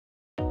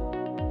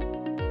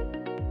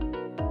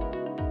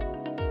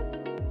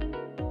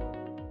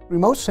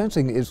Remote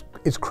sensing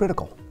is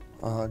critical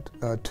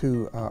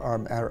to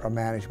our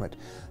management.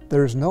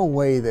 There's no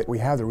way that we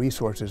have the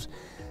resources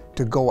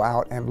to go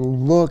out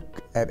and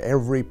look at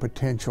every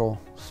potential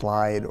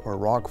slide or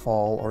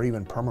rockfall or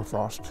even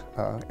permafrost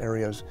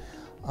areas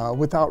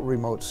without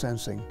remote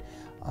sensing.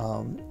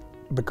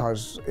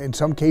 Because in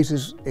some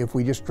cases, if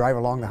we just drive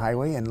along the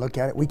highway and look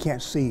at it, we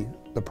can't see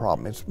the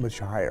problem. It's much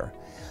higher.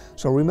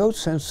 So remote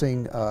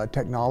sensing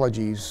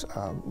technologies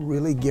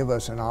really give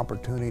us an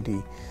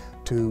opportunity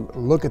to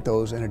look at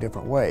those in a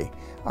different way.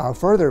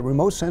 Further,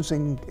 remote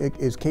sensing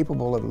is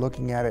capable of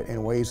looking at it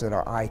in ways that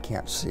our eye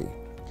can't see.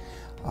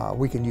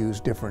 We can use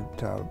different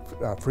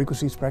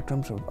frequency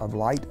spectrums of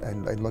light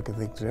and look at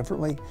things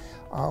differently.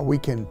 We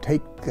can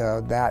take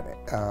that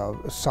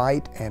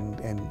sight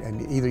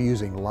and either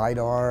using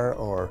LiDAR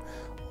or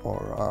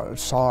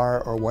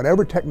SAR or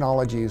whatever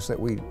technologies that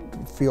we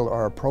feel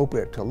are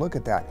appropriate to look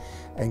at that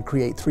and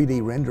create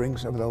 3D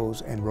renderings of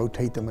those and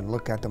rotate them and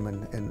look at them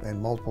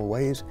in multiple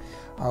ways.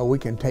 We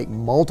can take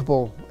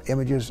multiple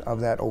images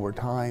of that over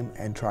time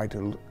and try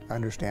to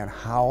understand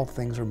how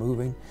things are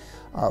moving.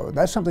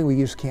 That's something we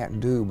just can't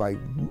do by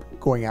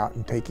going out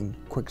and taking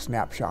quick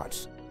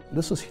snapshots.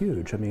 This is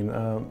huge. I mean,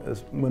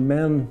 when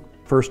man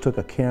first took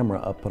a camera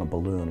up on a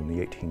balloon in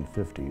the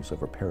 1850s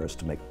over Paris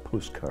to make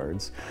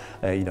postcards,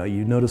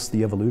 you notice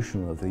the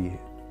evolution of the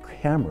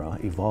camera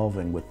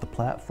evolving with the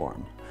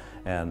platform.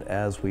 And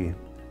as we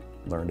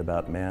learned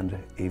about manned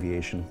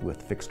aviation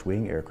with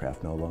fixed-wing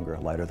aircraft, no longer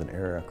lighter than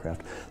air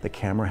aircraft, the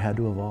camera had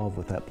to evolve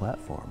with that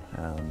platform.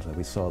 And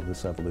we saw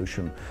this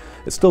evolution.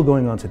 It's still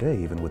going on today,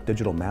 even with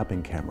digital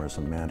mapping cameras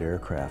and manned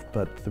aircraft.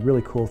 But the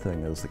really cool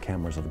thing is the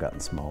cameras have gotten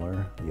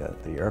smaller,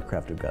 yet the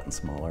aircraft have gotten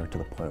smaller to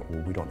the point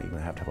where we don't even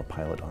have to have a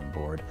pilot on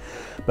board.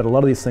 But a lot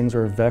of these things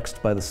are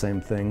vexed by the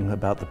same thing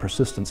about the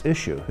persistence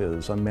issue,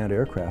 is unmanned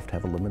aircraft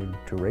have a limited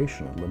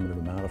duration, a limited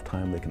amount of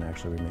time they can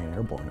actually remain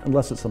airborne,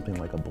 unless it's something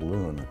like a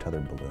balloon, a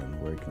tethered balloon,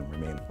 where it can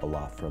remain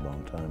aloft for a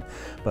long time.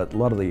 But a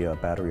lot of the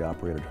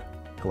battery-operated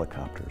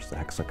helicopters, the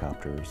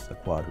hexacopters, the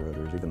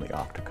quadrotors, even the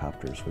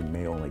octocopters, we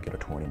may only get a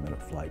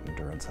 20-minute flight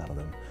endurance out of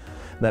them.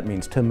 That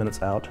means 10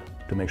 minutes out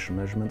to make some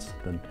measurements,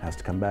 then has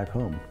to come back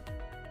home.